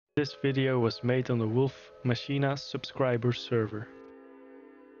This video was made on the Wolf Machina subscriber server.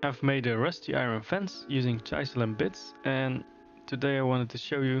 I've made a rusty iron fence using Chisel and Bits, and today I wanted to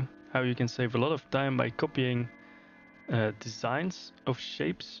show you how you can save a lot of time by copying designs of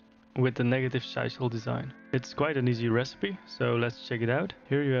shapes with the Negative Chisel Design. It's quite an easy recipe, so let's check it out.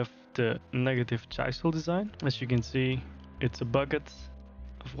 Here you have the Negative Chisel Design. As you can see, it's a bucket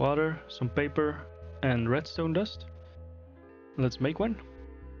of water, some paper and redstone dust. Let's make one.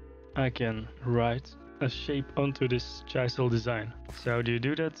 I can write a shape onto this chisel design. So how do you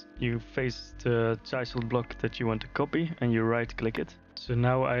do that? You face the chiseled block that you want to copy and you right click it. So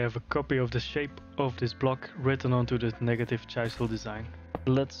now I have a copy of the shape of this block written onto the Negative Chisel Design.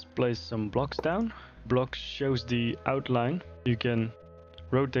 Let's place some blocks down. Block shows the outline. You can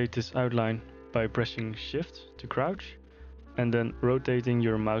rotate this outline by pressing shift to crouch and then rotating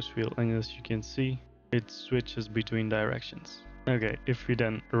your mouse wheel, and as you can see it switches between directions. Okay, if we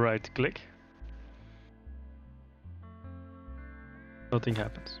then right click, nothing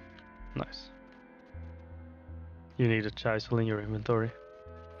happens. Nice. You need a chisel in your inventory.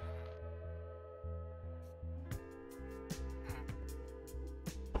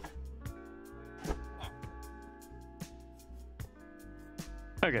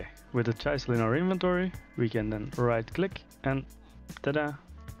 Okay, with the chisel in our inventory, we can then right click and tada!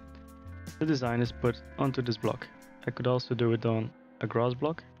 The design is put onto this block. I could also do it on a grass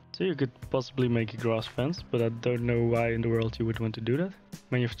block. So you could possibly make a grass fence, but I don't know why in the world you would want to do that.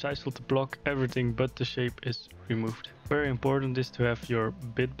 When you've chiseled the block, everything but the shape is removed. Very important is to have your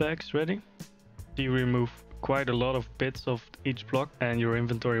bit bags ready. You remove quite a lot of bits of each block and your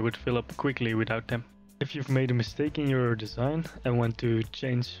inventory would fill up quickly without them. If you've made a mistake in your design and want to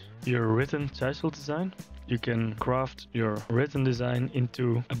change your written chisel design, you can craft your written design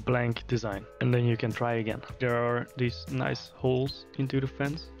into a blank design and then you can try again. There are these nice holes into the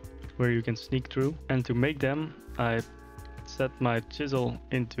fence where you can sneak through, and to make them I set my chisel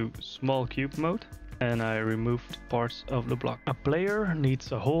into small cube mode and I removed parts of the block. A player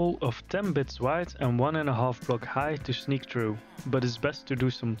needs a hole of 10 bits wide and 1.5 block high to sneak through, but it's best to do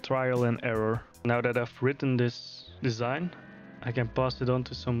some trial and error. Now that I've written this design, I can pass it on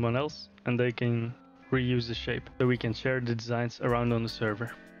to someone else and they can reuse the shape, so we can share the designs around on the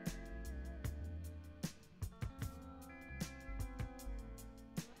server.